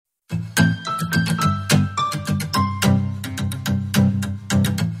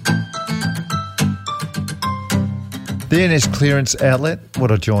The NS clearance outlet,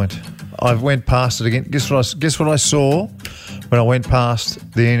 what a joint. I went past it again. Guess what I saw when I went past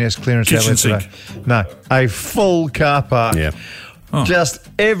the NS clearance Kitchen outlet sink. today? No, a full car park. Yeah. Oh. Just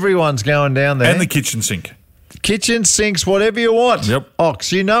everyone's going down there. And the kitchen sink. Kitchen sinks, whatever you want. Yep.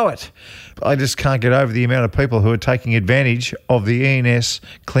 Ox, you know it. I just can't get over the amount of people who are taking advantage of the ENS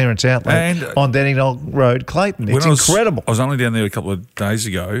clearance outlet And, on Dandenong Road, Clayton. It's incredible. I was only down there a couple of days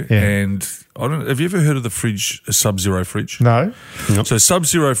ago, and have you ever heard of the fridge, a Sub-Zero fridge? No. Nope. So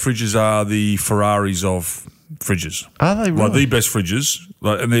Sub-Zero fridges are the Ferraris of fridges. Are they really? Like the best fridges,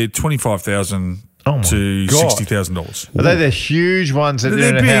 and they're $25,000 Oh my to God. $60,000. Are they the huge ones that are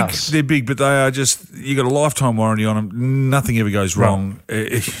in a big. house? They're big, but they are just, you got a lifetime warranty on them. Nothing ever goes wrong.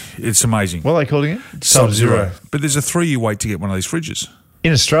 It's amazing. What are they calling it? Sub-Zero. But there's a 3-year wait to get one of these fridges.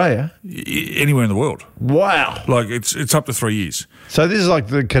 In Australia? Anywhere in the world. Wow. Like, it's up to 3 years. So this is like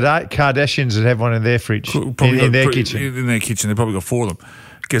the Kardashians that have one in their fridge, Probably in their got- kitchen. In their kitchen. They've probably got 4 of them.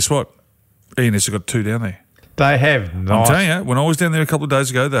 Guess what? ENS have got 2 down there. They have. I'm Nice. telling you, when I was down there a couple of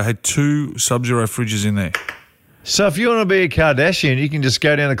days ago, they had 2 Sub-Zero fridges in there. So if you want to be a Kardashian, you can just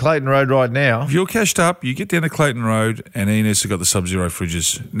go down to Clayton Road right now. If you're cashed up, you get down to Clayton Road, and ENS have got the Sub-Zero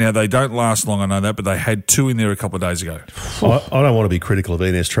fridges. Now, they don't last long, I know that, but they had 2 in there a couple of days ago. I don't want to be critical of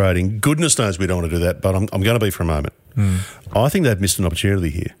ENS trading. Goodness knows we don't want to do that, but I'm going to be for a moment. I think they've missed an opportunity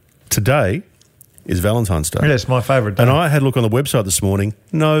here. Today is Valentine's Day. That's my favourite day. And I had a look on the website this morning.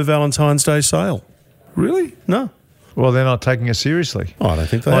 No Valentine's Day sale. Really? No. Well, they're not taking it seriously. I don't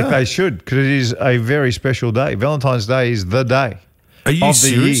think they Like are. they should, because it is a very special day. Valentine's Day is the day. Are you of the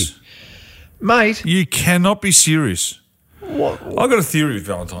serious? year. Mate, You cannot be serious. what? I've got a theory with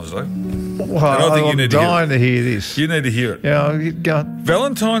Valentine's Day. Well, I think you I'm need to hear dying to hear this. You need to hear it. Yeah, go on.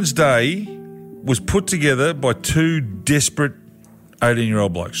 Valentine's Day was put together by 2 desperate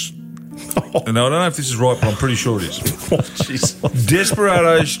 18-year-old blokes. And I don't know if this is right, but I'm pretty sure it is.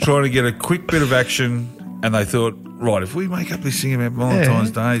 Desperados trying to get a quick bit of action, and they thought, right, if we make up this thing about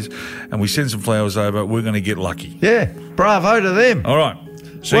Valentine's Days and we send some flowers over, we're going to get lucky. Yeah, bravo to them. All right.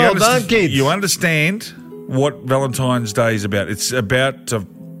 So Well you done, kids. You understand what Valentine's Day is about. It's about to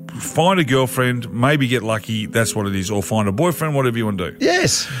find a girlfriend, maybe get lucky, that's what it is, or find a boyfriend, whatever you want to do.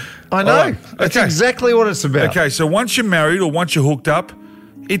 Yes, I know. All right, That's okay. exactly what it's about. Okay, so once you're married or once you're hooked up,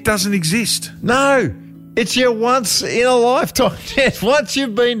 it doesn't exist. No, it's your once in a lifetime test. Once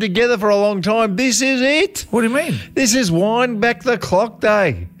you've been together for a long time, this is it. What do you mean? This is wind back the clock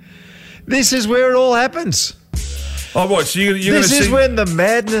day. This is where it all happens. Oh, what? So you're going to This see... is when the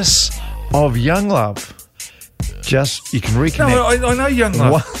madness of young love just, you can reconnect. No, I know young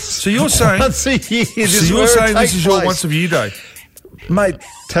love. Once- So you're saying... once a year. So you're saying this is your once a year day? Mate,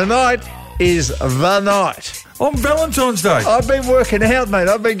 tonight is the night. On Valentine's Day. I've been working out, mate.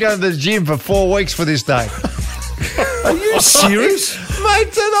 I've been going to the gym for 4 weeks for this day. Are you serious?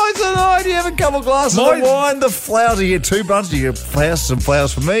 Mate, tonight's the night. You have a couple glasses of wine, the flowers. You get 2 bunches. You get flowers, some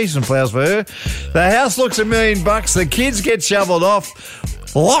flowers for me, some flowers for her. The house looks $1 million. The kids get shoveled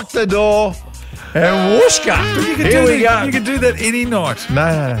off. Lock the door. And whooshka. Here we go. You can do that any night.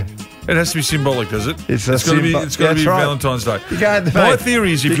 No. It has to be symbolic, does it? It's got to be. symbol- It's got to be That's right. Valentine's Day. You can't- My mate,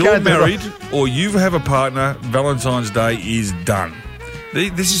 theory is, if you you're can't do married that. or you have a partner, Valentine's Day is done.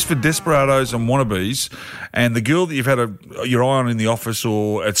 This is for desperados and wannabes, and the girl that you've had your eye on in the office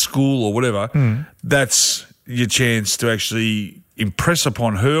or at school or whatever. That's your chance to actually impress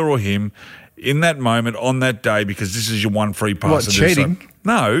upon her or him in that moment on that day, because this is your one free pass. What, to do cheating? so.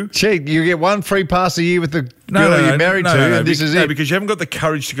 No. Cheat. You get 1 free pass a year with the No, girl you're married to, and this is it. because you haven't got the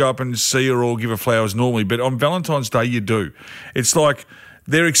courage to go up and see her or give her flowers normally, but on Valentine's Day you do. It's like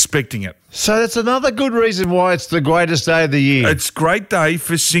they're expecting it. So that's another good reason why it's the greatest day of the year. It's a great day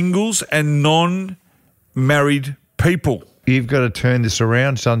for singles and non-married people. You've got to turn this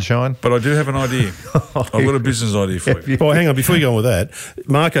around, sunshine. But I do have an idea. I've got a business idea for you. Well, hang on. Before you go on with that,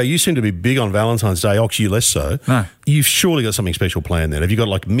 Marko, you seem to be big on Valentine's Day. Ox, you less so. No. You've surely got something special planned then. Have you got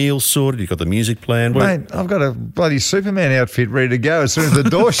like meals sorted? You've got the music planned? Mate, I've got a bloody Superman outfit ready to go as soon as the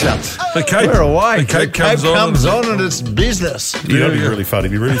door shuts. The cape. We're away. The cape comes on and it's business. You know, it'd be really funny.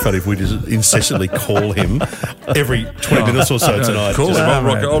 It'd be really funny if we just incessantly call him every 20 minutes or so tonight. Cool. Just-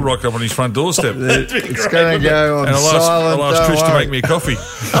 I'll rock up on his front doorstep. It's going to go on And silent. I'll ask don't Trish to worry. make me a coffee.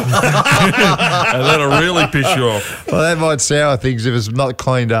 And that'll really piss you off. Well, that might sour things if it's not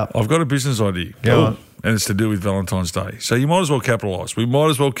cleaned up. I've got a business idea. Go on. And it's to do with Valentine's Day. So you might as well capitalise. We might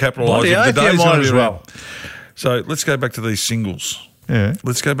as well capitalise. Bloody oath, you might as well. So let's go back to these singles. Yeah.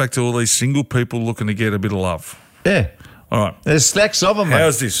 Let's go back to all these single people looking to get a bit of love. Yeah. All right. There's stacks of them, mate.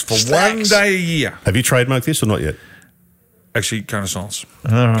 How's this? For Stacks. 1 day a year. Have you trademarked this or not yet? Actually, cone of silence.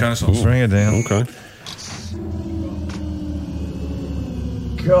 All right. Cone of silence. Bring it down. Okay.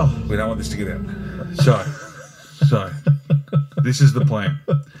 God. We don't want this to get out. So this is the plan.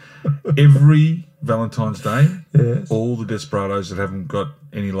 Every Valentine's Day, Yes. all the desperados that haven't got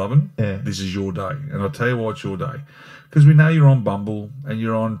any loving, this is your day. And I'll tell you why it's your day. Because we know you're on Bumble and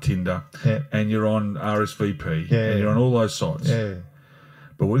you're on Tinder and you're on RSVP and you're on all those sites. Yeah.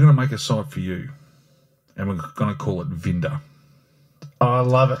 But we're going to make a site for you and we're going to call it Vinder. Oh, I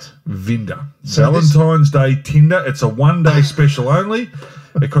love it. Vinder. So Valentine's Day Tinder. It's a one-day special only.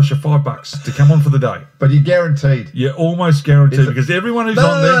 It costs you $5 to come on for the day. But you're guaranteed. You're almost guaranteed because everyone who's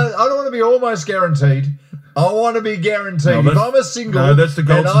on there. No, I don't want to be almost guaranteed. I want to be guaranteed. If I'm a single. No, that's the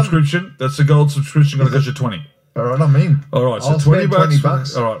gold subscription. That's the gold subscription. Going to cost you 20. All right, I'm in. All right, so I'll $20. spend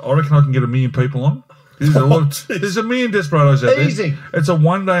 $20. All right, I reckon I can get 1 million people on. There's a million desperados out there. Easy. It's a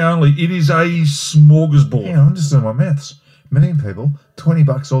one day only. It is a smorgasbord. Yeah, I'm just doing my maths. $1 million people,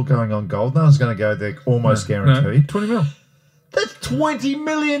 $20 all going on gold. No one's going to go there almost guaranteed. 20 mil. That's $20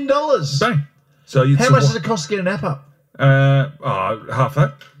 million. Bang. So How much does it cost to get an app up? Half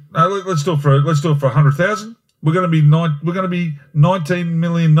that. No, let's do it for 100,000. We're going to be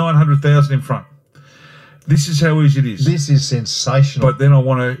 19,900,000 in front. This is how easy it is. This is sensational. But then I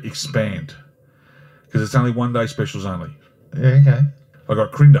want to expand because it's only one day specials only. Yeah, okay. I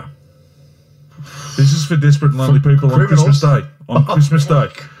got Crinder. This is for desperate and lonely people on Christmas Day. On Christmas Day.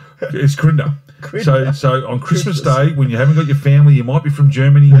 It's Crinder. So on Christmas Day, when you haven't got your family, you might be from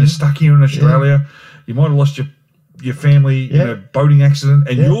Germany, you're stuck here in Australia, you might have lost your family in a boating accident,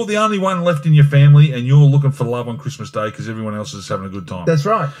 and you're the only one left in your family, and you're looking for love on Christmas Day because everyone else is having a good time. That's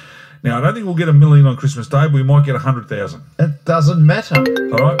right. Now, I don't think we'll get 1 million on Christmas Day, but we might get 100,000. It doesn't matter. All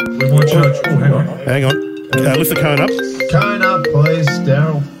right? We might charge... Oh, hang on. Hang on. Lift the cone up. Cone up, please,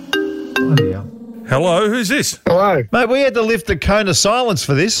 Daryl. Bloody hell. Hello, who's this? Hello. Mate, we had to lift the cone of silence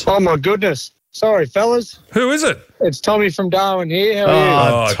for this. Oh, my goodness. Sorry, fellas. Who is it? It's Tommy from Darwin here. How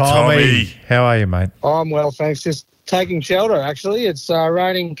are Oh, Tommy. How are you, mate? you? I'm well, thanks. Just taking shelter, actually. It's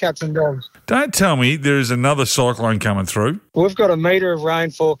raining cats and dogs. Don't tell me there is another cyclone coming through. We've got a metre of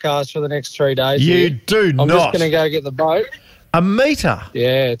rain forecast for the next 3 days. You here. do I'm not. just going to go get the boat. A metre?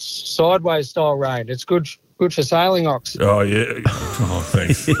 Yeah, it's sideways style rain. It's good for sailing ox. Oh, yeah. Oh,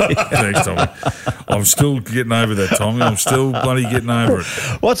 thanks. Thanks, Tommy. I'm still getting over that, Tommy. I'm still bloody getting over it.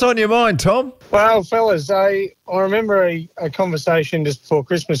 What's on your mind, Tom? Well, fellas, I remember a conversation just before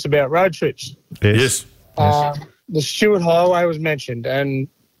Christmas about road trips. Yes. The Stewart Highway was mentioned, and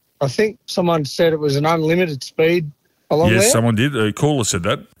I think someone said it was an unlimited speed along there. Yes, someone did. A caller said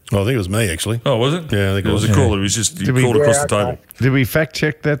that. Oh, I think it was me, actually. Oh, was it? Yeah, I think it was a caller. He was just called across the table. Did we fact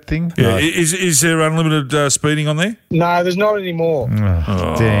check that thing? Yeah. Is there unlimited speeding on there? No, there's not anymore.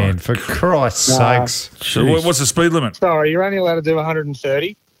 Oh, Dan, for Christ's sakes. So what's the speed limit? Sorry, you're only allowed to do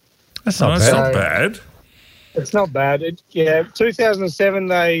 130. That's not That's bad. not bad. It's not bad. 2007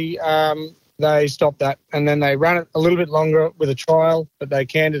 they stopped that, and then they ran it a little bit longer with a trial, but they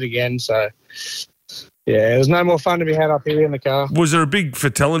canned it again. So, yeah, there's no more fun to be had up here in the car. Was there a big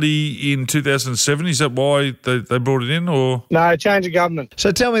fatality in 2007? Is that why they brought it in, or? No, change of government.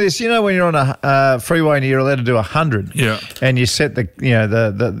 So tell me this: you know, when you're on a freeway and you're allowed to do 100, and you set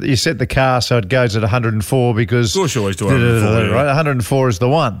you set the car so it goes at 104 because Of course, you always do 104, right? 104 is the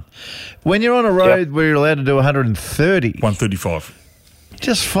one. When you're on a road where you're allowed to do 130, 135.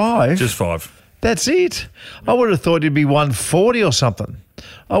 just 5. Just 5. That's it. I would have thought it'd be 140 or something.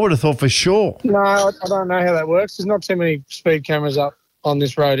 I would have thought for sure. No, I don't know how that works. There's not too many speed cameras up on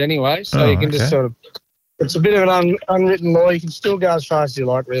this road anyway, so you can just sort of. It's a bit of an unwritten law. You can still go as fast as you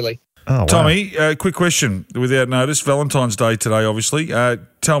like, really. Oh, wow. Tommy, quick question without notice. Valentine's Day today, obviously.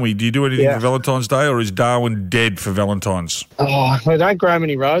 Tell me, do you do anything for Valentine's Day, or is Darwin dead for Valentine's? Oh, they don't grow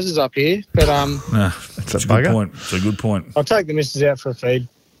many roses up here, but No, that's a good point. It's a good point. I'll take the missus out for a feed.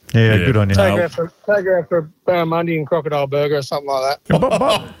 Yeah, good on you. Take her out for a barramundi and crocodile burger or something like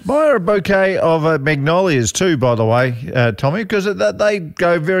that. Buy her a bouquet of magnolias too, by the way, Tommy, because they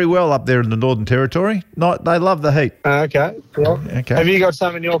go very well up there in the Northern Territory. They love the heat. Okay. Well, okay. Have you got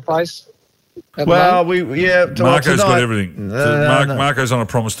some in your place? Well, Marco's got everything. Marco's on a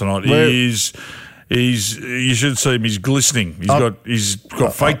promise tonight. You should see him. He's glistening. He's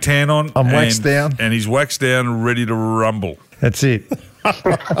got fake tan on. I'm waxed down. And he's waxed down, ready to rumble. That's it.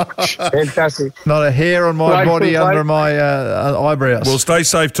 Fantastic. Not a hair on my body under my eyebrows. Well, stay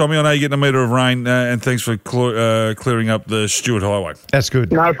safe, Tommy. I know you're getting a metre of rain, and thanks for clearing up the Stewart Highway. That's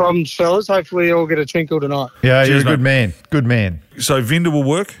good. No problems, fellas. Hopefully you'll get a twinkle tonight. Yeah, Cheers, you're a good man. Good man. So Vinder will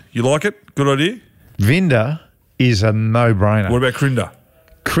work. You like it? Good idea? Vinder is a no-brainer. What about Crinder?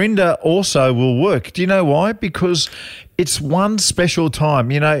 Crinder also will work. Do you know why? Because it's one special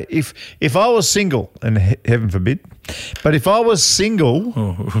time. You know, if I was single, and heaven forbid, but if I was single,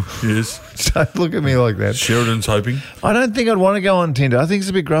 Yes. don't look at me like that. Sheridan's hoping. I don't think I'd want to go on Tinder. I think it's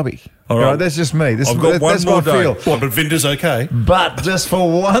a bit grubby. All right. That's just me. I've got one that's more what I day. feel. What, but Vinder's okay? But just for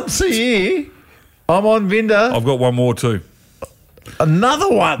once a year, I'm on Vinder. I've got one more too. Another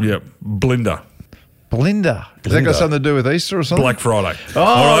one. Yep. Blinder. Blinder. Has that got something to do with Easter or something? Black Friday. Oh,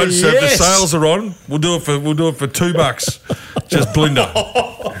 All right, so if the yes. sales are on, we'll do it for $2. Just Blinder.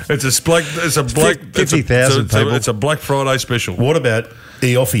 It's a black 50,000 people. It's a Black Friday special. What about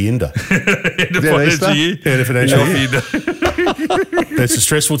Eofienda? End of financial year. End of financial year. Eofienda. It's a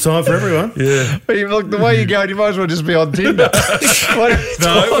stressful time for everyone. Yeah. But look, the way you're going, you might as well just be on Tinder. What are you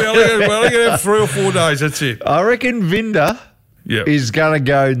No, talking we're only about? going to have 3 or 4 days. That's it. I reckon Vinder Yeah. is going to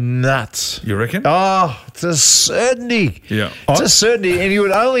go nuts. You reckon? Oh, it's a certainty. Yeah. It's a certainty. And you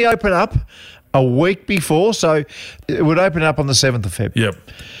would only open up a week before. So it would open up on the 7th of February. Yep.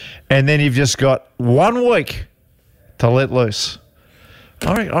 And then you've just got 1 week to let loose.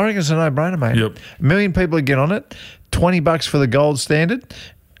 I reckon it's a no-brainer, mate. Yep. A million people would get on it. $20 for the gold standard.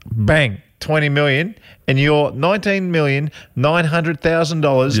 Bang. 20 million. And you're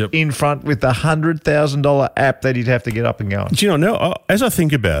 $19,900,000 Yep. in front with the $100,000 app that you'd have to get up and going. Do you know, now, as I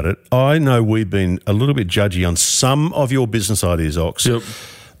think about it, I know we've been a little bit judgy on some of your business ideas, Ox. Yep.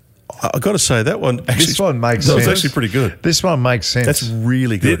 I've got to say, that one actually, This one makes that was sense. actually pretty good. This one makes sense. That's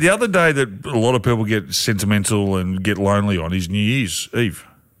really The, good. the other day that a lot of people get sentimental and get lonely on is New Year's Eve.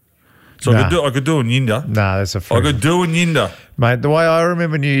 So Nah. I could do a Yinder. Nah, that's a free. I could do a Yinder. Mate, the way I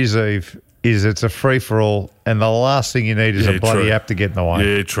remember New Year's Eve is it's a free-for-all, and the last thing you need is Yeah, a bloody true. app to get in the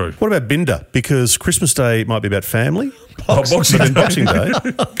way. Yeah, true. What about Binder? Because Christmas Day might be about family. Boxing But then Boxing Day,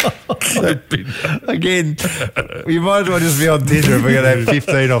 Again, you might as well just be on Tinder if we're going to have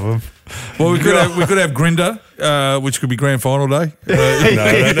 15 of them. Well, we could have Grinder, which could be grand final day. no.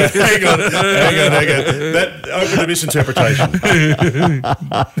 Hang on. That open to misinterpretation.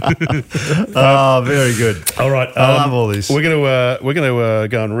 Oh, very good. All right, I love all this. We're going to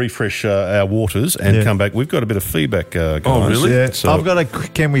go and refresh our waters and come back. We've got a bit of feedback, guys. Oh, really? Yeah, So, I've got a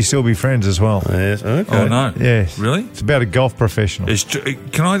Can We Still Be Friends as well. Yes, okay. Oh no! Yes. Really? It's about a golf professional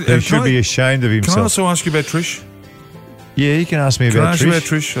Can I? who should be ashamed of Can I himself. also ask you about Trish? Yeah, you can ask me Can I about ask you about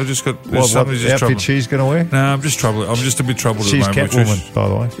Trish. Trish? I just got What something just outfit trouble. she's going to wear? No, I'm just troubled. I'm just a bit troubled She's at the moment. with Catwoman, Trish. by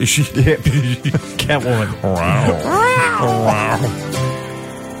the way. Is she? Yep. Catwoman. Wow.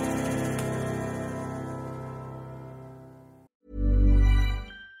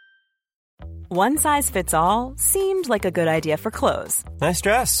 One size fits all seemed like a good idea for clothes. Nice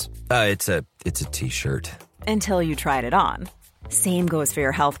dress. It's a t-shirt. Until you tried it on. Same goes for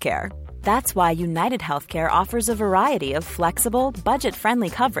your healthcare. That's why United Healthcare offers a variety of flexible, budget-friendly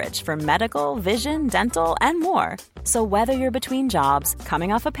coverage for medical, vision, dental, and more. So whether you're between jobs,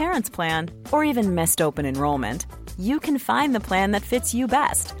 coming off a parent's plan, or even missed open enrollment, you can find the plan that fits you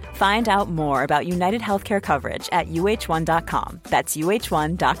best. Find out more about United Healthcare coverage at uh1.com. That's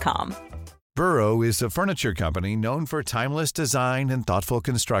uh1.com. Burrow is a furniture company known for timeless design and thoughtful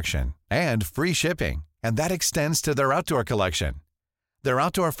construction, and free shipping, and that extends to their outdoor collection. Their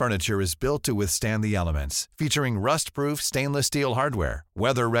outdoor furniture is built to withstand the elements, featuring rust-proof stainless steel hardware,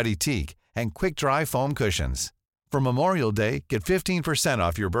 weather-ready teak, and quick-dry foam cushions. For Memorial Day, get 15%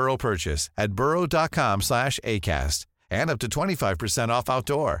 off your Burrow purchase at burrow.com/acast, and up to 25% off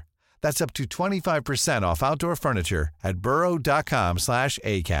outdoor. That's up to 25% off outdoor furniture at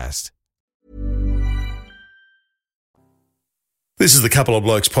burrow.com/acast. This is the Couple of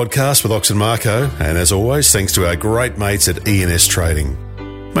Blokes podcast with Ox and Marko, and as always, thanks to our great mates at ENS Trading.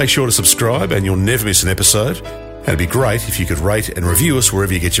 Make sure to subscribe and you'll never miss an episode, and it'd be great if you could rate and review us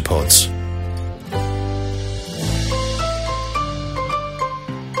wherever you get your pods.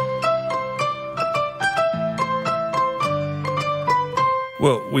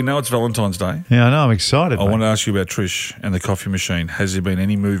 Well, we know it's Valentine's Day. Yeah, I know. I'm excited. I mate. want to ask you about Trish and the coffee machine. Has there been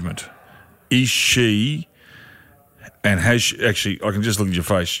any movement? Is she, and has she, actually, I can just look at your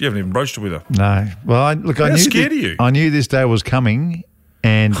face. You haven't even broached it with her. No. Well, I How knew scared are you? I knew this day was coming,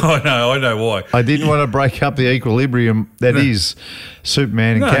 and I know why. I didn't want to break up the equilibrium that is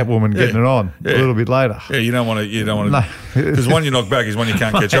Superman and No, Catwoman getting it on a little bit later. Yeah, you don't want to. No. Because one you knock back is one you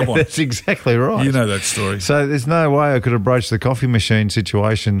can't catch up on. That's exactly right. You know that story. So there's no way I could have broached the coffee machine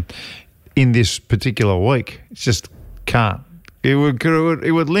situation in this particular week. It's just can't. It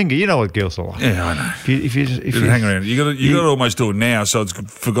would linger. You know what girls are like. Yeah, I know. If you Hang around. You got to almost do it now, so it's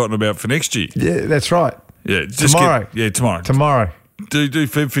forgotten about for next year. Yeah, that's right. Yeah, just Tomorrow. tomorrow. Tomorrow. do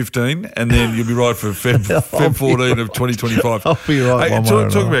Feb 15, and then you'll be right for Feb 14 of 2025. I'll be right. Hey,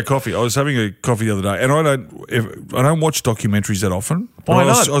 talking about coffee, I was having a coffee the other day, and I don't watch documentaries that often. Why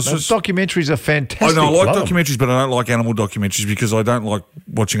not? Documentaries Documentaries are fantastic. I like documentaries, but I don't like animal documentaries because I don't like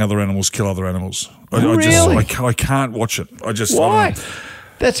watching other animals kill other animals. Really? I can't watch it. Why?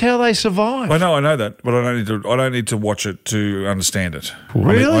 That's how they survive. I know that, but I don't need to watch it to understand it.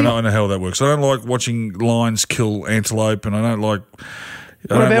 Really? I know how that works. I don't like watching lions kill antelope, and I don't like.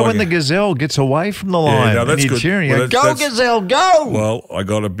 What about when the gazelle gets away from the lion? Yeah, no, that's and you're good. cheering. Well, Go gazelle, go! Well, I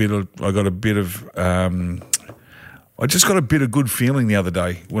just got a bit of good feeling the other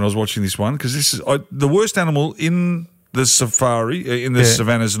day when I was watching this one, because this is the worst animal in the safari, in the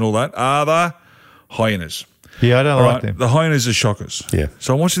savannas and all that, are the hyenas. Yeah, I don't like them. The hyenas are shockers. Yeah.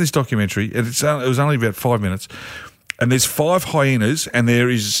 So I'm watching this documentary, and it was only about 5 minutes, and there's 5 hyenas, and there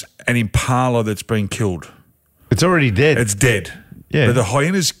is an impala that's been killed. It's already dead. It's dead. Yeah. But the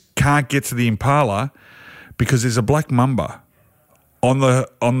hyenas can't get to the impala because there's a black mamba on the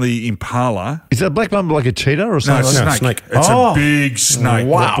impala. Is that black mamba like a cheetah or No, something? it's a like snake. that? It's a big snake.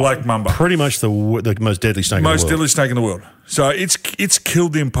 Wow. The black mamba. Pretty much the most deadly snake in the world. Most deadly snake in the world. So it's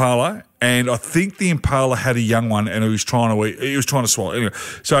killed the impala, and I think the impala had a young one, and he was trying to swallow it. Anyway,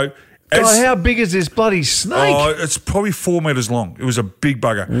 so God, how big is this bloody snake? Oh, it's probably 4 meters long. It was a big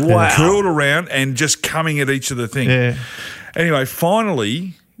bugger. Wow. Curled around and just coming at each of the thing. Yeah. Anyway,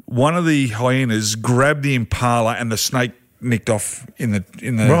 finally, one of the hyenas grabbed the impala, and the snake nicked off in the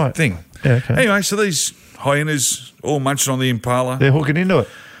Right. thing. Yeah, okay. Anyway, so these hyenas all munching on the impala. They're hooking into it.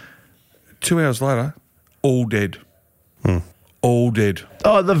 2 hours later, all dead. All dead.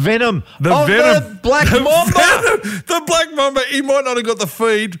 Oh, the venom. The black mamba. The black mamba. He might not have got the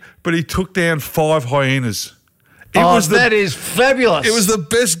feed, but he took down 5 hyenas. That is fabulous. It was the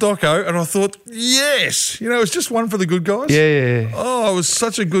best doco, and I thought, yes. It's just one for the good guys. Yeah. Oh, it was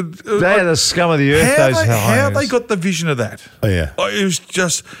such a good... They are the scum of the earth, how those hyenas. How they got the vision of that? Oh, yeah. It was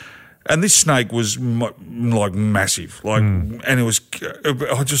just... And this snake was like massive, and it was.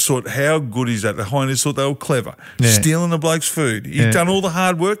 I just thought, how good is that? The hyenas thought they were clever, stealing the bloke's food. He's done all the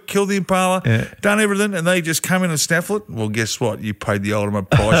hard work, killed the impala, done everything, and they just come in and snaffle it. Well, guess what? You paid the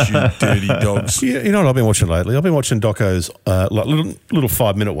ultimate price, you dirty dogs. Yeah, you know what I've been watching lately? I've been watching docos, like little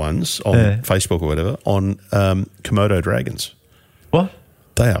 5-minute ones on Facebook or whatever, on Komodo dragons. What?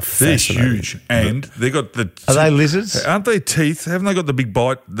 They are They're fascinating. huge, and they got the. Are they lizards? Aren't they teeth? Haven't they got the big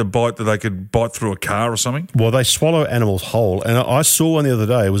bite? The bite that they could bite through a car or something? Well, they swallow animals whole, and I saw one the other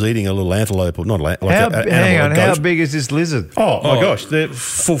day. It was eating a little antelope, or not like Hang on, a how goat. big is this lizard? Oh my gosh, they're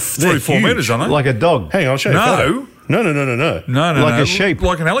 3-4 huge. meters, aren't they? Like a dog. Hang on, I'll show you. a photo. No. No, Like a sheep.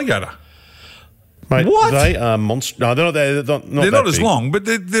 like an alligator. Mate, What? They are monsters. No, they're not They're that not as big. long, but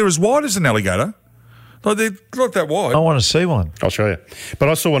they're as wide as an alligator. Like they're not that wide. I want to see one. I'll show you. But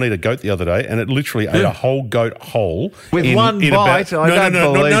I saw one eat a goat the other day, and it literally ate a whole goat whole. With one bite? I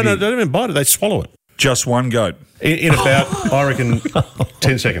don't believe no, you. they don't even bite it. They swallow it. Just one goat. In about, I reckon,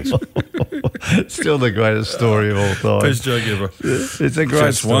 10 seconds. Still the greatest story of all time. Best joke ever. It's a great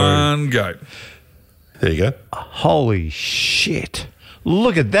Just story. one goat. There you go. Holy shit.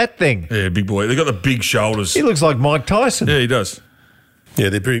 Look at that thing. Yeah, big boy. They got the big shoulders. He looks like Mike Tyson. Yeah, he does. Yeah,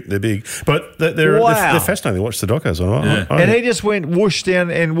 they're big. But they're fascinating. Watch the docos. And he just went whoosh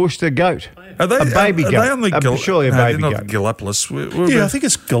down and whooshed a goat. Are they a baby are goat. They on the surely a no, baby they're goat. not Galapagos. Yeah, I think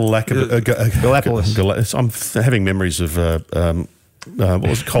it's Galapagos. I'm having memories of what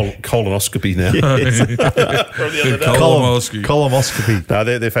was it, colonoscopy now. Colonoscopy. No,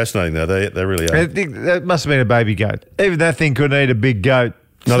 they're fascinating though. They really are. I think that must have been a baby goat. Even that thing couldn't eat a big goat.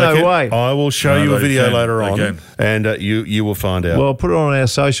 No way. I will show you a they video can. later They on, can. and you will find out. Well, put it on our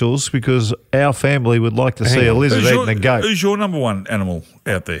socials because our family would like to see a lizard eating a goat. Who's your number one animal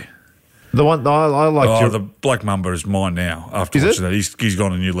out there? The one I like. The black mamba is mine now. After Is watching it? that, he's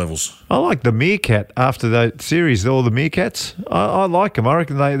gone to new levels. I like the meerkat after that series. All the meerkats. I like them. I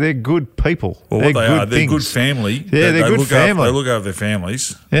reckon they're good people. Well, they're what they good are, they're things. good family. Yeah, they're good look family. They look after their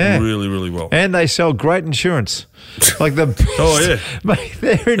families. Yeah. really, really well. And they sell great insurance. Like the Oh, yeah. Mate,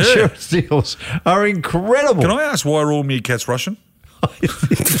 their insurance deals are incredible. Can I ask why are all meerkats Russian?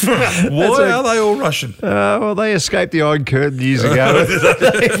 Why are they all Russian? Well, they escaped the Iron Curtain years ago.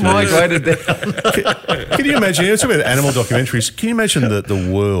 They migrated down. Can you imagine? It's about animal documentaries. Can you imagine the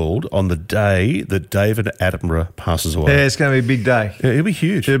world on the day that David Attenborough passes away? Yeah, it's going to be a big day. Yeah, it'll be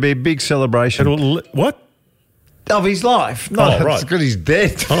huge. It'll be a big celebration. What? Of his life. Not right. because he's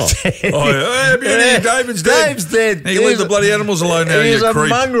dead. Oh. David's dead. Dave's dead. You can leave the bloody animals alone now, He's you a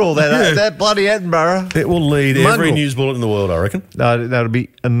creep. mongrel, that bloody Attenborough. It will lead every Mongrel. news bullet in the world, I reckon. No, that'll be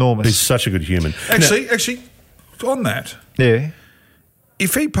enormous. He's such a good human. Actually, on that, Yeah.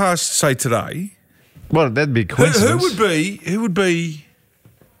 if he passed, say, today, Well, that'd be a coincidence.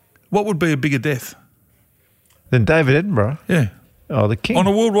 what would be a bigger death? Then David Attenborough. Yeah. Oh, the king. On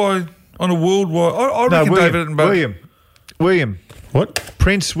a worldwide, I reckon David Attenborough. William. What?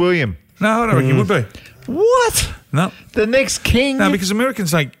 Prince William. No, I don't reckon he would be. What? No. The next king? No, because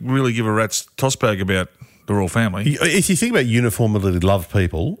Americans don't really give a rat's toss bag about the royal family. If you think about uniformly loved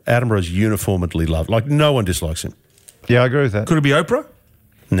people, Attenborough's uniformly loved. Like, no one dislikes him. Yeah, I agree with that. Could it be Oprah?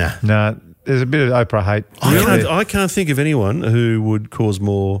 Nah. No, there's a bit of Oprah hate. I can't think of anyone who would cause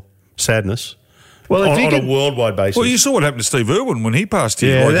more sadness Well, if on a worldwide basis. Well, you saw what happened to Steve Irwin when he passed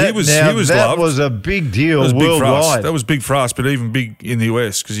here. Yeah, Like, that he was that loved. was a big deal That was big for us. worldwide. That was big for us, but even big in the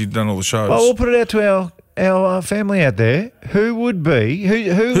US because he'd done all the shows. Well, we'll put it out to our family out there. Who would be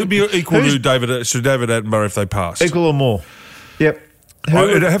Who'd be equal to David Attenborough if they passed? equal or more? Yep.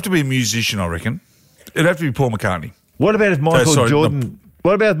 It'd have to be a musician, I reckon. It'd have to be Paul McCartney. What about if Michael Jordan? No.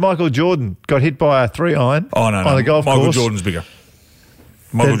 What about if Michael Jordan got hit by a 3-iron on the golf Michael course? Jordan's bigger.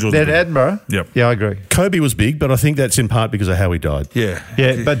 Then Attenborough? Yep. Yeah, I agree. Kobe was big, but I think that's in part because of how he died. Yeah.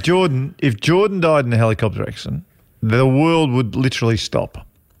 Yeah, but Jordan, if Jordan died in a helicopter accident, the world would literally stop.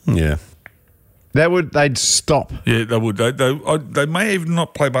 Yeah. They'd stop. Yeah, they would. They may even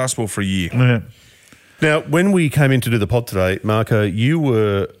not play basketball for a year. Yeah. Now, when we came in to do the pod today, Marko, you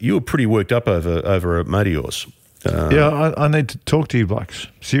were pretty worked up over a mate of yours. Yeah, I need to talk to you blokes.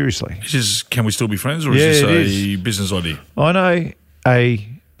 Seriously. Can we still be friends, or Yeah, is it this a is. business idea? I know a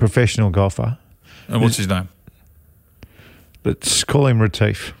professional golfer. And what's his name? Let's call him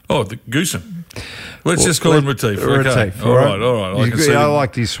Retief. Oh, the Goosen. Let's just call him Retief. Okay. Retief, All right. I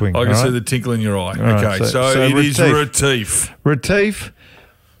liked his swing. I can all see right? the tinkle in your eye. All right, Okay, so it is Retief. Retief,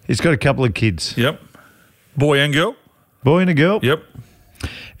 he's got a couple of kids. Yep. Boy and girl. Boy and a girl. Yep.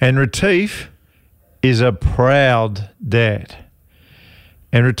 And Retief is a proud dad.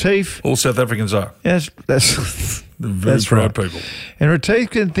 And Retief... All South Africans are. That's They're very that's proud right. people. And Retief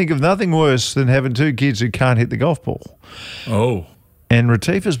can think of nothing worse than having two kids who can't hit the golf ball. Oh. And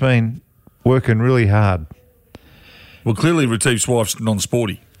Retief has been working really hard. Well, clearly Retief's wife's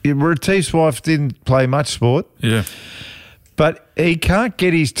non-sporty. Retief's wife didn't play much sport, Yeah. but he can't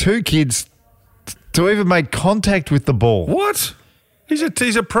get his two kids to even make contact with the ball. What? He's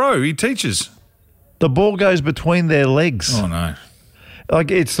a pro. He teaches. The ball goes between their legs. Oh, no. Like,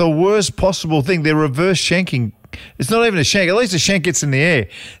 it's the worst possible thing. They're reverse shanking. It's not even a shank. At least the shank gets in the air.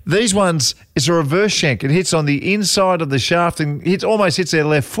 These ones, it's a reverse shank. It hits on the inside of the shaft and almost hits their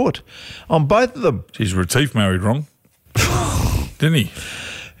left foot on both of them. Geez, Retief married wrong. Didn't he?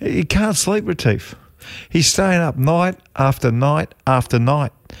 He can't sleep, Retief. He's staying up night after night after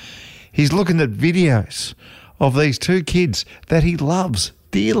night. He's looking at videos of these two kids that he loves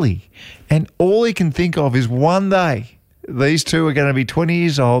dearly. And all he can think of is one day these two are going to be 20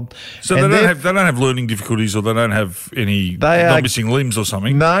 years old. So they don't have learning difficulties, or they don't have any missing limbs or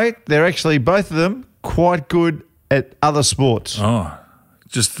something. No, they're actually both of them quite good at other sports. Oh,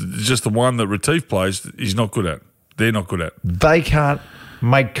 just the one that Retief plays, he's not good at. They're not good at. They can't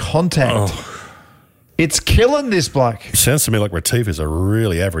make contact. Oh. It's killing this bloke. Sounds to me like Retief is a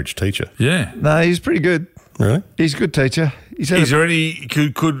really average teacher. Yeah. No, he's pretty good. Really? He's a good teacher. Is there any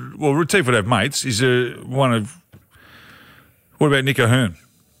well, Retief would have mates. Is there one of? What about Nick O'Hearn?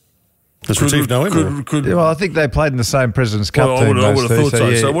 Does Retief know him? Well, I think they played in the same President's Cup I team. would have thought so.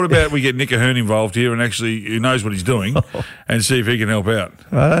 Yeah. So what about we get Nick O'Hearn involved here and actually who knows what he's doing and see if he can help out?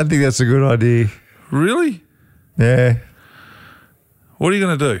 I don't think that's a good idea. Really? Yeah. What are you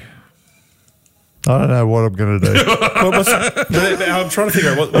going to do? I don't know what I'm going to do. I'm trying to figure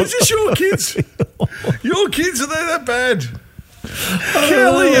out What's this your kids? Your kids, are they that bad?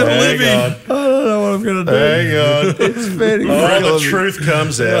 Kelly and Libby. I don't know what I'm going to do. Hang on. It's very Oh, the truth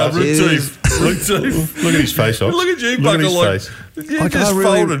comes out. Retief. Look at his face, Ox. Look at you, Look at his Bucker. face. You're just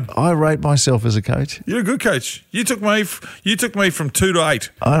folded. I rate myself as a coach. You're a good coach. You took me from 2 to 8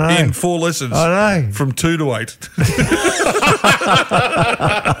 I know. in 4 lessons. I know. From 2 to 8.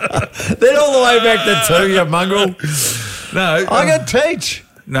 Then all the way back to 2, you mongrel. No, I can teach.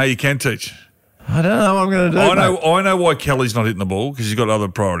 no, you can teach. I don't know what I'm going to do. I know why Kelly's not hitting the ball, because he's got other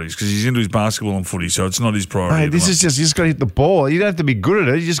priorities, because he's into his basketball and footy, so it's not his priority. Mate, at the this is moment. you just got to hit the ball. You don't have to be good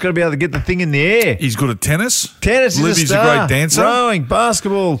at it. You just got to be able to get the thing in the air. He's good at tennis. Tennis is Libby's a star. great dancer. Rowing,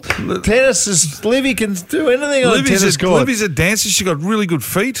 basketball. Tennis is... Libby can do anything on a tennis court. Libby's a dancer. She's got really good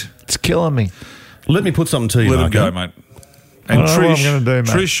feet. It's killing me. Let me put something to you, Let him Marko. go, mate. And I don't know what Trish, I'm gonna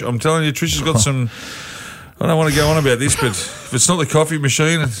do, mate. Trish, I'm telling you, Trish has got some I don't want to go on about this, but if it's not the coffee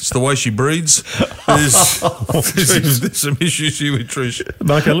machine, it's the way she breathes. There's some issues here with Trish.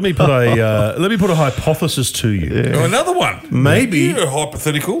 Marko, let me put a hypothesis to you. Yeah. Oh, another one. Maybe you're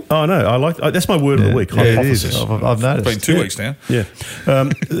hypothetical. Oh no, that's my word of the week. Hypothesis. I've noticed. It's been 2 weeks now. Yeah.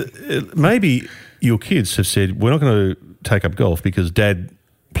 Maybe your kids have said we're not going to take up golf because Dad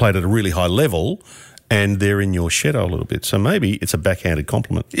played at a really high level. And they're in your shadow a little bit. So maybe it's a backhanded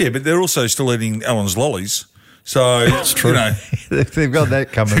compliment. Yeah, but they're also still eating Alan's lollies. So, that's true. They've got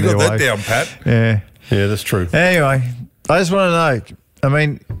that coming They've got their that way. down pat. Yeah. Yeah, that's true. Anyway, I just want to know, I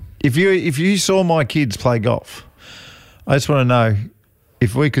mean, if you saw my kids play golf, I just want to know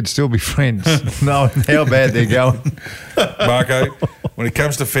if we could still be friends, knowing how bad they're going. Marko, when it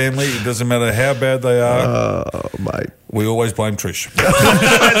comes to family, it doesn't matter how bad they are. Oh, mate. We always blame Trish.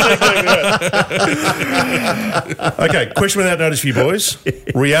 Okay, question without notice for you boys.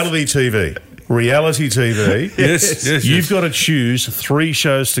 Reality TV. Yes. You've got to choose 3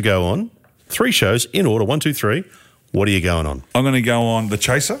 shows to go on. 3 shows in order. 1, 2, 3. What are you going on? I'm going to go on The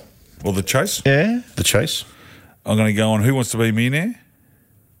Chaser or The Chase. Yeah. The Chase. I'm going to go on Who Wants to Be a Millionaire.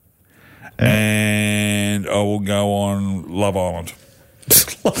 And I will go on Love Island.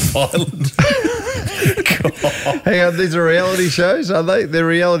 Love Island. Hang on, these are reality shows, are they? They're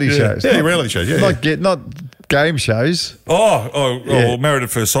reality shows. Yeah, reality shows. Yeah, Not game shows. Well, Married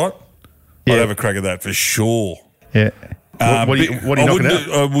at First Sight. I'd have a crack at that for sure. Yeah. What are you knocking out?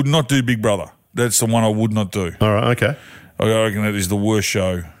 I would not do Big Brother. That's the one I would not do. All right, okay. I reckon that is the worst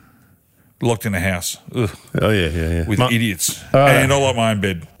show. Locked in a house. Ugh. Oh, yeah. With idiots. And I like my own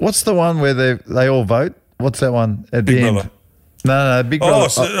bed. What's the one where they all vote? What's that one at Big the Brother. end? No, Big Brother.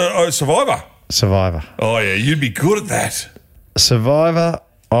 Survivor. Survivor. Oh, yeah, you'd be good at that. Survivor,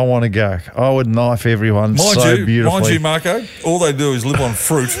 I want to go. I would knife everyone beautifully. Mind you, Marko, all they do is live on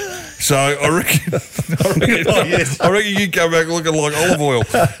fruit. So I reckon you'd come back looking like olive oil.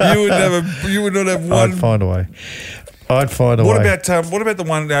 You would not have one. I'd find a way. What about the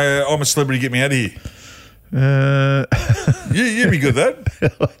one, I'm a Celebrity, Get Me Out of Here? You'd be good at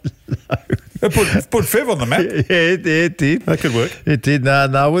that. No. Put Fev on the map. Yeah, it did. That could work. It did. No,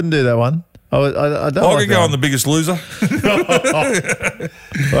 I wouldn't do that one. I don't. I could go on The Biggest Loser.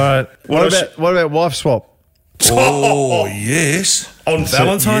 All right. What about Wife Swap? Oh, yes. On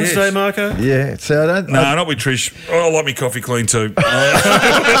Valentine's Day, Marko? Yeah. So I don't. No, not with Trish. I like me coffee clean too.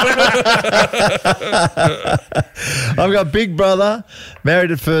 I've got Big Brother,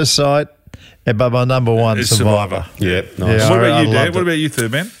 Married at First Sight, but my number one It's Survivor. Yeah, nice. Yeah, What about you, I Dad? loved What it. about you,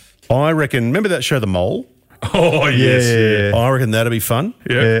 third man? I reckon, remember that show, The Mole? Oh, yes. Yeah. I reckon that'd be fun.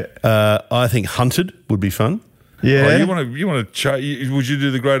 Yeah. I think Hunted would be fun. Yeah. Oh, you want to would you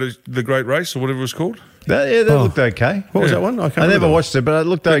do the Great Race or whatever it was called? That looked okay. What was that one? I can't I never remember. watched it, but it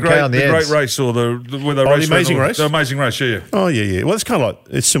looked okay on the The ends. Great Race or the Amazing Race? The Amazing Race, yeah. Oh, yeah. Well, it's kind of like,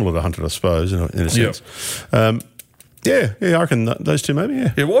 it's similar to Hunted, I suppose, in a sense. Yeah, I reckon those two maybe,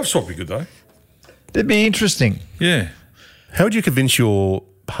 yeah. Yeah, Wife Swap would be good though. It'd be interesting. Yeah. How would you convince your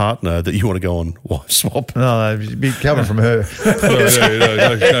partner that you want to go on Wife Swap? No, it'd be coming from her. No.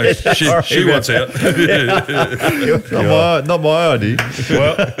 She wants out. Not my idea.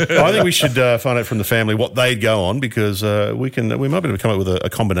 Well, I think we should find out from the family what they'd go on because we might be able to come up with a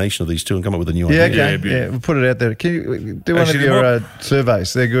combination of these two and come up with a new Yeah, idea. okay. Yeah, we'll put it out there. Can you do one of Actually, your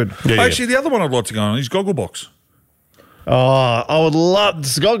surveys? They're good. Yeah. Actually, the other one I'd like to go on is Gogglebox. Oh, I would love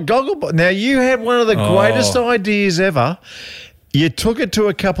Goggle. Now, you had one of the greatest ideas ever. You took it to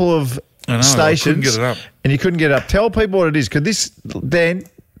a couple of stations. I couldn't get it up. And you couldn't get it up. Tell people what it is, because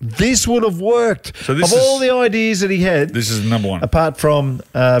this would have worked. So this of is- all the ideas that he had, This is number one. apart from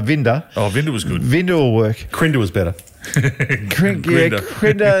Vinder. Oh, Vinder was good. Vinder will work. Crinder was better. Crinder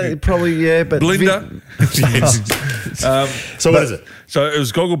probably, yeah. But Blinder. So what is it? So it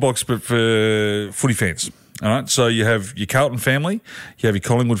was Gogglebox, but for footy fans. All right. So you have your Carlton family, you have your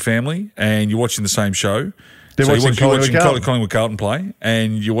Collingwood family, and you're watching the same show. They're So watching Collingwood Carlton. Collingwood Carlton play,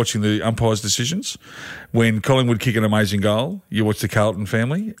 and you're watching the umpires' decisions. When Collingwood kick an amazing goal, you watch the Carlton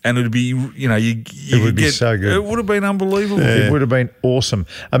family, and it'd be, it would be so good. It would have been unbelievable. It would have been awesome.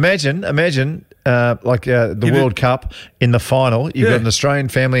 Imagine the World Cup in the final. You've got an Australian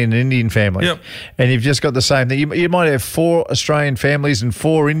family and an Indian family. Yep. And you've just got the same thing. You might have 4 Australian families and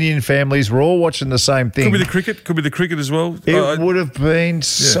 4 Indian families. We're all watching the same thing. Could be the cricket as well. It would have been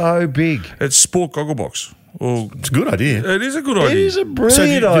so big. It's Sport Gogglebox. Well, It's a good idea. it is a good idea. It is a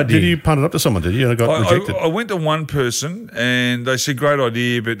brilliant So idea. did you punt it up to someone, did you? And it got rejected? I went to one person and they said, great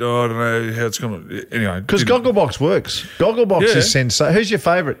idea, but I don't know how it's going to... Anyway. Because didn't- Gogglebox works. Gogglebox Yeah. is sensational. Who's your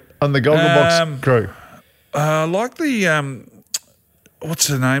favourite on the Gogglebox crew? I like the what's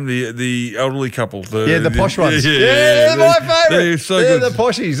her name? The elderly couple. The posh ones. Yeah, they're my favourite. They're so They're good. the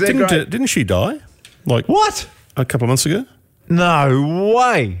poshies. They're great. Didn't she die? Like What? a couple of months ago? No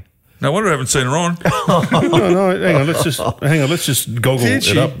way. No wonder I haven't seen her on. No, hang on. Let's just goggle Did it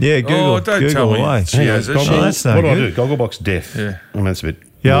she? up. Yeah, Google. Oh, don't Google tell me. away. She has, has she? Oh, that's no What do I good. do? Gogglebox death. Yeah. I mean, that's a bit.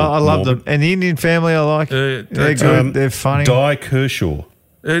 Yeah, mor- I love morbid. them. And the Indian family I like. Yeah, They're good. They're funny. Di Kershaw.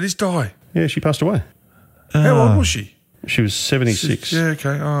 It is Di. Yeah, she passed away. How old was she? She was 76. Yeah,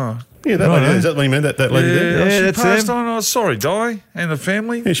 okay. Oh. Yeah, that lady. Is that what you meant? That lady there? Yeah, she that's passed them. on. Oh, sorry, Di and the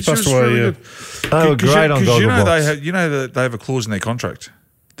family. Yeah, she passed was away, really yeah. good. They were great on Because Gogglebox. you know that they have a clause in their contract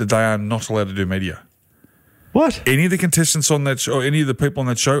that they are not allowed to do media. What? Any of the contestants on that show, or any of the people on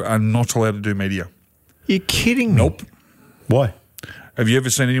that show, are not allowed to do media. You're kidding me. Nope. Why? Have you ever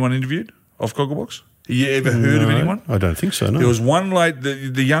seen anyone interviewed off Gogglebox? Have you ever heard of anyone? I don't think so, no. There was one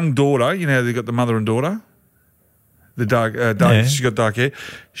the young daughter, you know, they got the mother and daughter. The dark, Yeah. she's got dark hair.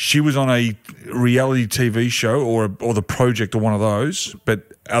 She was on a reality TV show or the project or one of those, but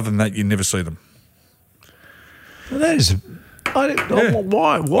other than that, you never see them. Well, that is. Yeah.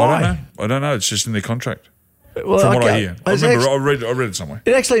 Why? I don't know. It's just in their contract. Well, From what I okay. hear, It's I read it somewhere.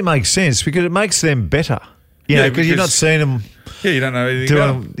 It actually makes sense because it makes them better. You know, because you're not seeing them Yeah, you don't know anything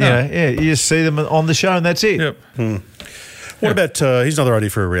about doing. them. You just see them on the show and that's it. Yep. What about, here's another idea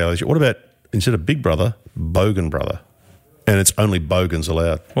for a reality show. What about, instead of Big Brother, Bogan Brother? And it's only Bogans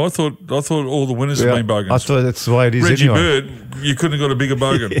allowed. Well, I thought all the winners have been bogans. I thought that's the way it is Reggie anyway. Bird, you couldn't have got a bigger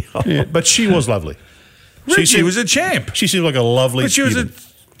bogan. Yeah, but she was lovely. Reggie was a champ, She seemed like a lovely but she was a kid.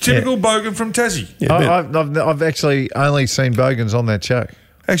 typical bogan from Tassie. Yeah, I've actually only seen Bogans on that show.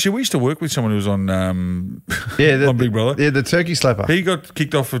 Actually, we used to work with someone who was on on Big Brother. Yeah, the turkey slapper. He got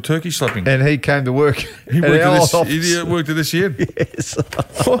kicked off for turkey slapping. And he came to work He at our worked office. he worked at this year. Yes.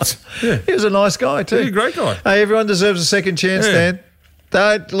 What? Yeah. He was a nice guy too. He's a great guy. Hey, everyone deserves a second chance, Yeah. Dan.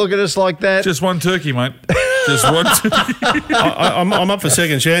 Don't look at us like that. Just one turkey, mate. Just one turkey. I'm up for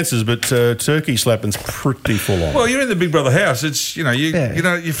second chances, but turkey slapping's pretty full on. Well, you're in the Big Brother house. It's you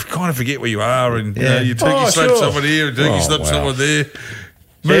kind of forget where you are, and you know, you turkey slap someone here, and turkey slap someone there.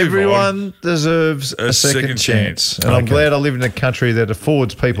 Move Everyone deserves a second chance. And I'm glad I live in a country that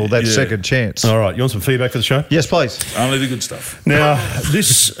affords people that second chance. All right, you want some feedback for the show? Yes, please. on. Only the good stuff. Now,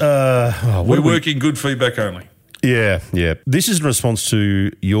 this... We're working good feedback only. Yeah. This is in response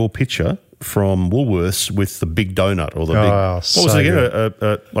to your picture from Woolworths with the big donut or the big... What was so it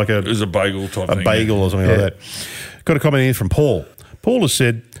again? It was a bagel type A thing. bagel or something like that. Got a comment in from Paul. Paul has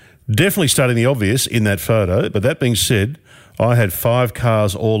said, definitely stating the obvious in that photo, but that being said, I had 5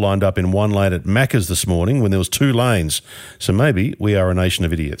 cars all lined up in one lane at Macca's this morning when there was 2 lanes. So maybe we are a nation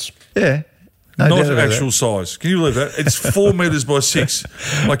of idiots. Yeah. No Not doubt about actual size. Can you believe that? It's 4 metres by 6.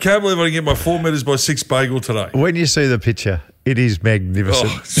 I can't believe I can get my 4 metres by 6 bagel today. that. When you see the picture, it is magnificent.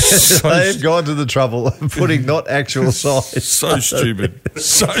 Oh, so They've gone to the trouble of putting not actual size. So stupid.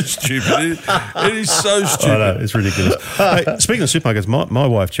 So stupid. It is so stupid. I know, it's ridiculous. Hey, speaking of supermarkets, my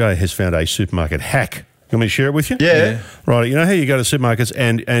wife Jay has found a supermarket hack. You want me to share it with you? Yeah. Right. You know how you go to supermarkets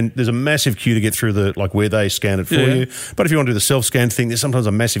and there's a massive queue to get through where they scan it for you. But if you want to do the self-scan thing, there's sometimes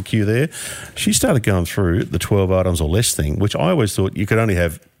a massive queue there. She started going through the 12 items or less thing, which I always thought you could only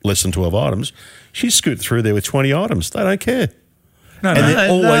have less than 12 items. She scooted through there with 20 items. They don't care. No, And they're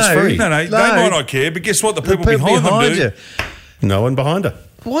always free. No, they might not care, but guess what? The people behind them do. you. No one behind her.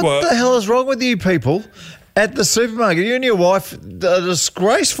 What Well- the hell is wrong with you people at the supermarket? You and your wife are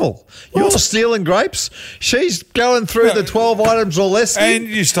disgraceful. You're stealing grapes. She's going through the 12 items or less. And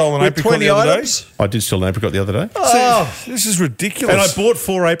you stole an with apricot 20 the other items. I did steal an apricot the other day. Oh, This is ridiculous. And I bought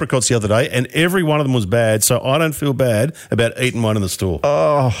 4 apricots the other day, and every one of them was bad, so I don't feel bad about eating one in the store.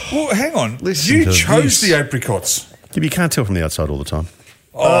 Well, hang on. Listen You to chose this. the apricots. You can't tell from the outside all the time.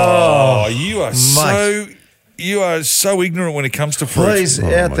 Oh, you are mate. so ignorant when it comes to fruit. please,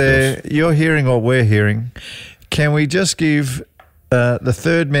 Oh, out my there, you're hearing what we're hearing. Can we just give the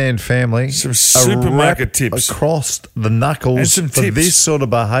third man family Some a supermarket rap tips. across the knuckles And some for tips. this sort of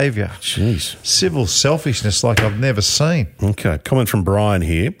behaviour? Jeez. Civil selfishness like I've never seen. Okay, comment from Brian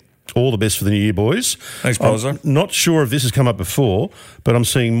here. All the best for the new year, boys. Thanks, Pazzo. I'm not sure if this has come up before, but I'm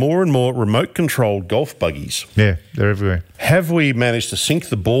seeing more and more remote-controlled golf buggies. Yeah, they're everywhere. Have we managed to sink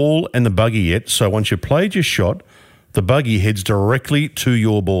the ball and the buggy yet? So once you've played your shot, the buggy heads directly to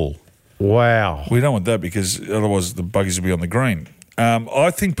your ball. Wow. We don't want that because otherwise the buggies will be on the green. I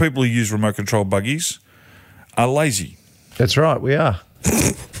think people who use remote control buggies are lazy. That's right, we are.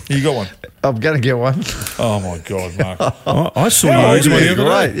 You got one? I'm going to get one. Oh, my God, Mark. I saw How you old use are one you? the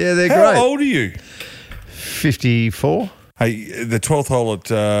other day. Great. Yeah, they're How great. old are you? 54. Hey, the 12th hole at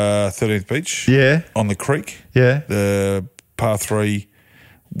 13th Beach. Yeah. On the creek. Yeah. The par 3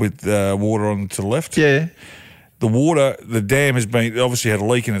 with water on to the left. Yeah. The dam has been obviously had a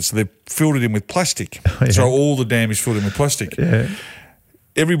leak in it, so they've filled it in with plastic. So all the dam is filled in with plastic. Yeah.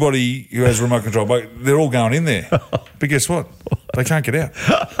 Everybody who has remote control boat, they're all going in there. But guess what? They can't get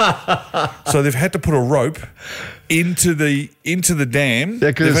out. So they've had to put a rope into the dam. Yeah,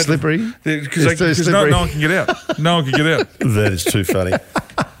 because it's slippery. Because no one can get out. No one can get out. That is too funny.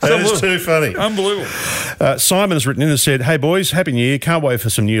 That is too funny. Unbelievable. Simon has written in and said, "Hey boys, Happy New Year. Can't wait for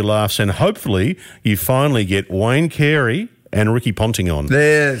some new laughs, and hopefully you finally get Wayne Carey and Ricky Ponting on.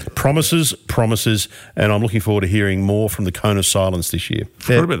 Yeah. Promises, and I'm looking forward to hearing more from the Cone of Silence this year."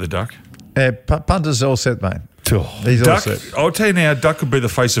 What about the Duck? Punter's all set, mate. Oh, He's Duck, all set. I'll tell you now, Duck could be the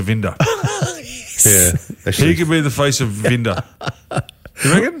face of Vinder. Yeah. He could be the face of Vinder.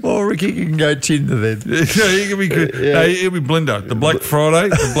 You reckon? Or Ricky can go Tinder then. Yeah, he could be good. Yeah. He'll be Blinder. The Black Friday,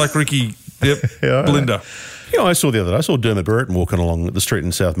 the Black Ricky, Blinder. Yeah, I saw the other day. I saw Dermot Burton walking along the street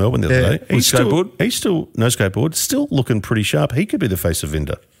in South Melbourne the other day. With skateboard? He's still no skateboard. Still looking pretty sharp. He could be the face of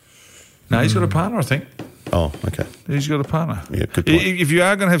Vinder. No, he's got a partner, I think. Oh, okay. He's got a partner. Yeah, good point. If you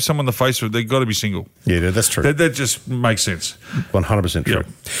are going to have someone the face of it, they've got to be single. Yeah, that's true. That just makes sense. 100% true. Yep.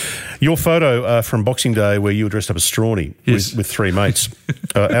 Your photo from Boxing Day where you were dressed up as Strawny with three mates.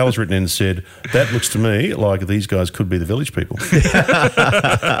 Al's written in and said, "That looks to me like these guys could be the Village People."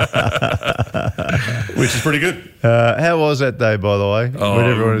 Which is pretty good. How was that day, by the way? When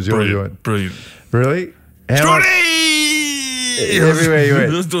everyone was brilliant. Really? Strawny! Everywhere you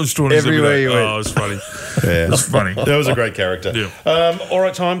went. Everywhere you went. Oh, it was funny. Yeah, it was funny. That was a great character. Yeah. All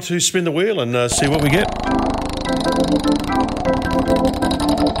right, time to spin the wheel and see what we get.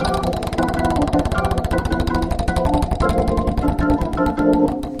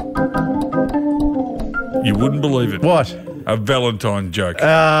 You wouldn't believe it. What? A Valentine joke.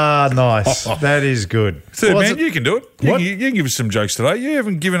 Ah, nice. That is good. So, man, you can do it. You can give us some jokes today. You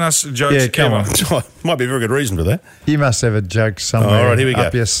haven't given us jokes. Yeah, come on. Might be a very good reason for that. You must have a joke somewhere All right, here we go.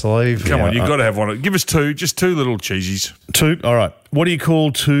 up your sleeve. Come on, you've got to have one. Give us two, just two little cheesies. Two. All right. What do you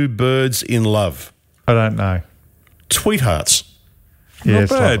call two birds in love? I don't know. Tweethearts. Yeah, Not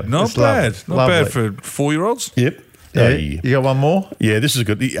it's bad. lovely. Not It's bad. lovely. Not bad Lovely. for 4-year-olds. Yep. Yeah, you got one more? Yeah, this is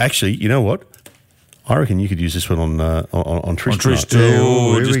good. Actually, you know what? I reckon you could use this one on Trish. Trish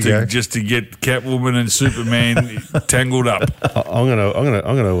tonight. just to get Catwoman and Superman tangled up. I'm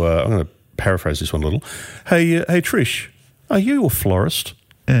gonna paraphrase this one a little. Hey Trish, are you a florist?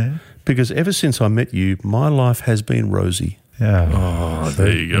 Yeah. Because ever since I met you, my life has been rosy. Yeah. Oh,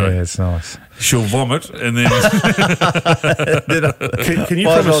 there you go. Yeah, it's nice. She'll vomit and then Can you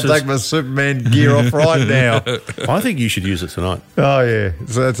Might as well promise us? take my Superman gear off right now. I think you should use it tonight. Oh yeah,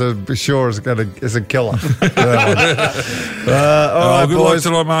 so it's it's a killer. All right, good luck boys.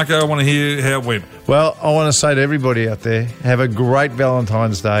 tonight, Marko. I want to hear how it went. Well, I want to say to everybody out there, have a great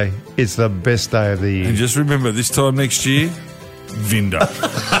Valentine's Day. It's the best day of the year. And just remember, this time next year, Vinder.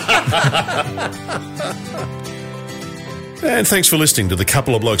 And thanks for listening to the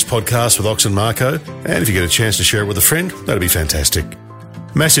Couple of Blokes podcast with Ox and Marko. And if you get a chance to share it with a friend, that'd be fantastic.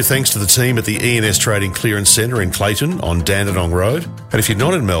 Massive thanks to the team at the ENS Trading Clearance Centre in Clayton on Dandenong Road. And if you're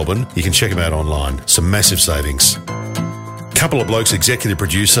not in Melbourne, you can check them out online. Some massive savings. Couple of Blokes executive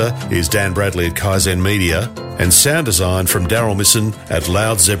producer is Dan Bradley at Kaizen Media, and sound design from Daryl Misson at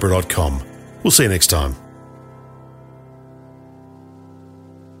loudzebra.com. We'll see you next time.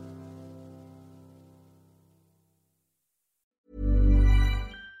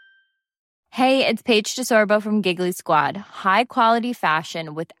 Hey, it's Paige DeSorbo from Giggly Squad. High quality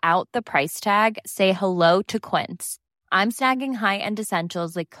fashion without the price tag. Say hello to Quince. I'm snagging high-end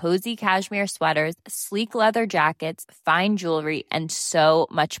essentials like cozy cashmere sweaters, sleek leather jackets, fine jewelry, and so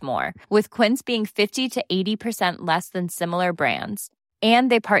much more. With Quince being 50 to 80% less than similar brands.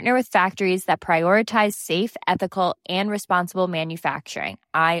 And they partner with factories that prioritize safe, ethical, and responsible manufacturing.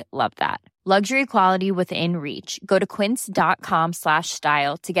 I love that. Luxury quality within reach. Go to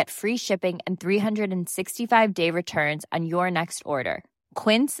quince.com/style to get free shipping and 365-day returns on your next order.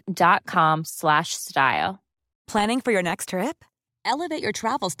 Quince.com/style. Planning for your next trip? Elevate your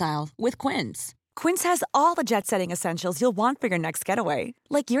travel style with Quince. Quince has all the jet-setting essentials you'll want for your next getaway,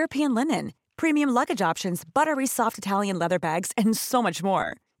 like European linen, premium luggage options, buttery soft Italian leather bags, and so much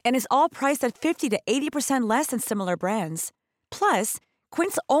more. And is all priced at 50 to 80% less than similar brands. Plus,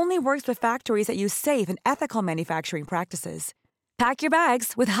 Quince only works with factories that use safe and ethical manufacturing practices. Pack your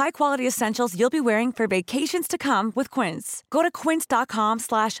bags with high-quality essentials you'll be wearing for vacations to come with Quince. Go to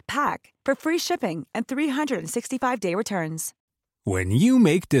quince.com/pack for free shipping and 365-day returns. When you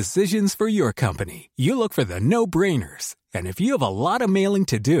make decisions for your company, you look for the no-brainers. And if you have a lot of mailing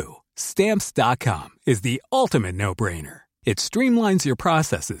to do, Stamps.com is the ultimate no-brainer. It streamlines your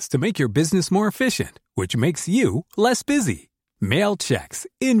processes to make your business more efficient, which makes you less busy. Mail checks,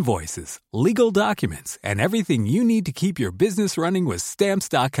 invoices, legal documents, and everything you need to keep your business running with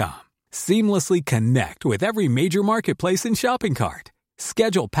Stamps.com. Seamlessly connect with every major marketplace and shopping cart.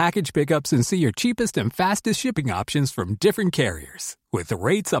 Schedule package pickups and see your cheapest and fastest shipping options from different carriers, with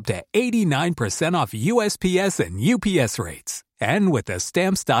rates up to 89% off USPS and UPS rates. And with the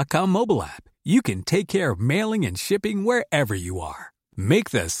Stamps.com mobile app, you can take care of mailing and shipping wherever you are. Make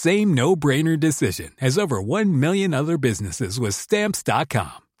the same no-brainer decision as over 1 million other businesses with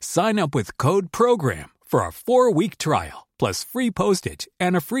Stamps.com. Sign up with code PROGRAM for a 4-week trial, plus free postage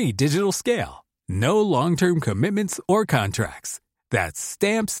and a free digital scale. No long-term commitments or contracts. That's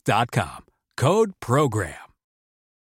Stamps.com. Code PROGRAM.